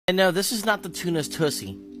And no, this is not the tuna's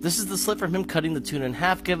tussie. This is the slip from him cutting the tuna in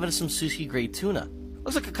half, giving us some sushi-grade tuna.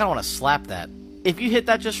 Looks like I kind of want to slap that. If you hit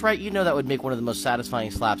that just right, you know that would make one of the most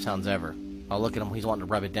satisfying slap sounds ever. Oh, look at him, he's wanting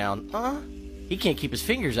to rub it down. He can't keep his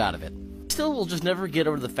fingers out of it. Still, we'll just never get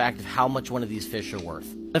over the fact of how much one of these fish are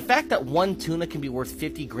worth. The fact that one tuna can be worth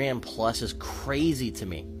 50 grand plus is crazy to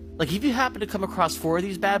me. Like, if you happen to come across 4 of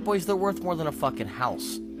these bad boys, they're worth more than a fucking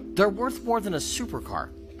house. They're worth more than a supercar.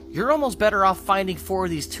 You're almost better off finding 4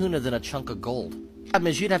 of these tuna than a chunk of gold. The problem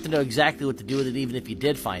is you'd have to know exactly what to do with it even if you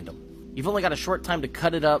did find them. You've only got a short time to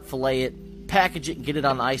cut it up, fillet it, package it, and get it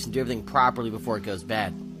on ice and do everything properly before it goes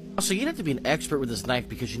bad. Also, you'd have to be an expert with this knife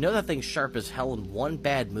because you know that thing's sharp as hell in one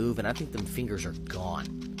bad move and I think them fingers are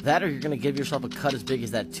gone. That or you're going to give yourself a cut as big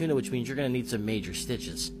as that tuna, which means you're going to need some major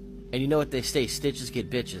stitches. And you know what they say, stitches get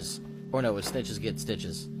bitches. Or no, snitches get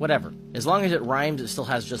stitches. Whatever. As long as it rhymes, it still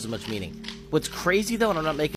has just as much meaning. What's crazy though, and I'm not making